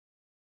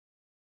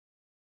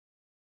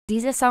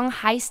Dieser Song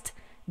heißt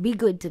Be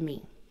Good to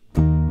Me.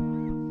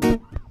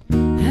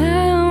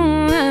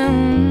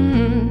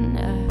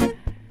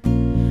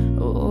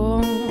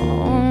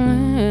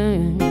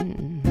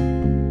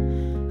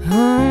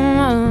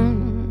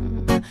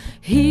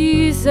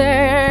 He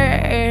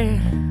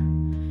said,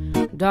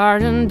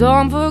 darling,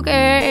 don't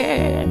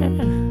forget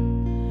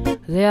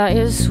there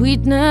is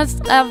sweetness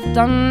left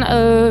on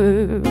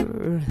earth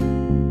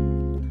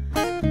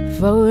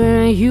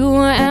for you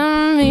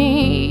and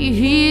me.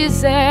 He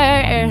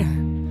said,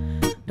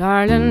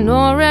 darling,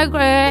 no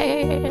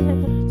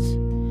regrets,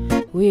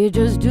 we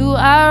just do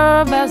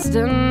our best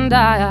and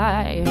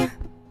I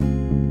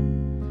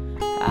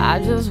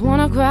just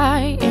wanna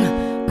cry,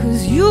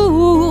 'cause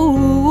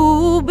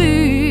you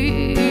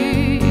be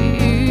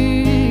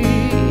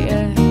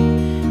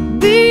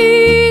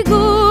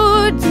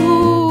good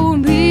to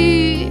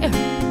me,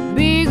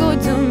 be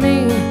good to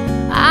me.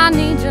 I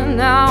need you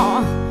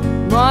now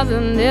more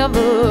than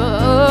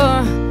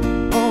ever.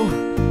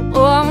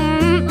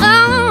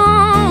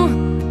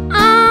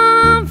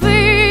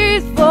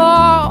 Faith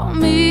for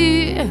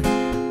me,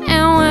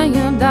 and when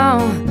you're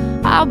down,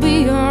 I'll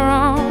be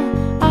around.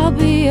 I'll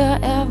be your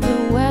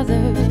every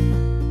weather.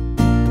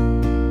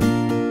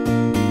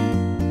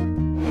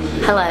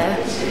 Hello,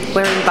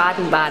 we're in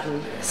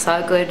Baden-Baden.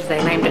 So good,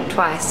 they named it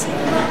twice.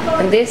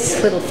 And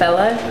this little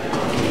fellow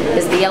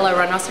is the yellow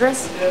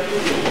rhinoceros,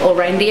 or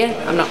reindeer,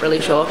 I'm not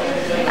really sure.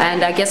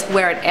 And I guess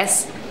we're at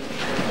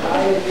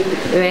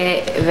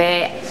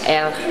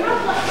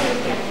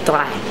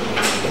SWR3.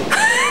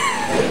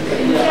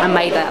 I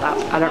made that up,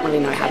 I don't really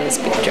know how to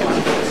speak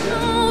German.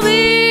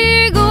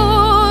 Be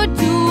good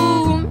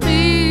to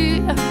me,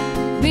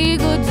 be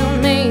good to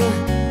me.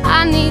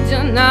 I need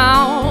you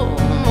now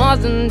more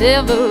than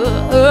ever.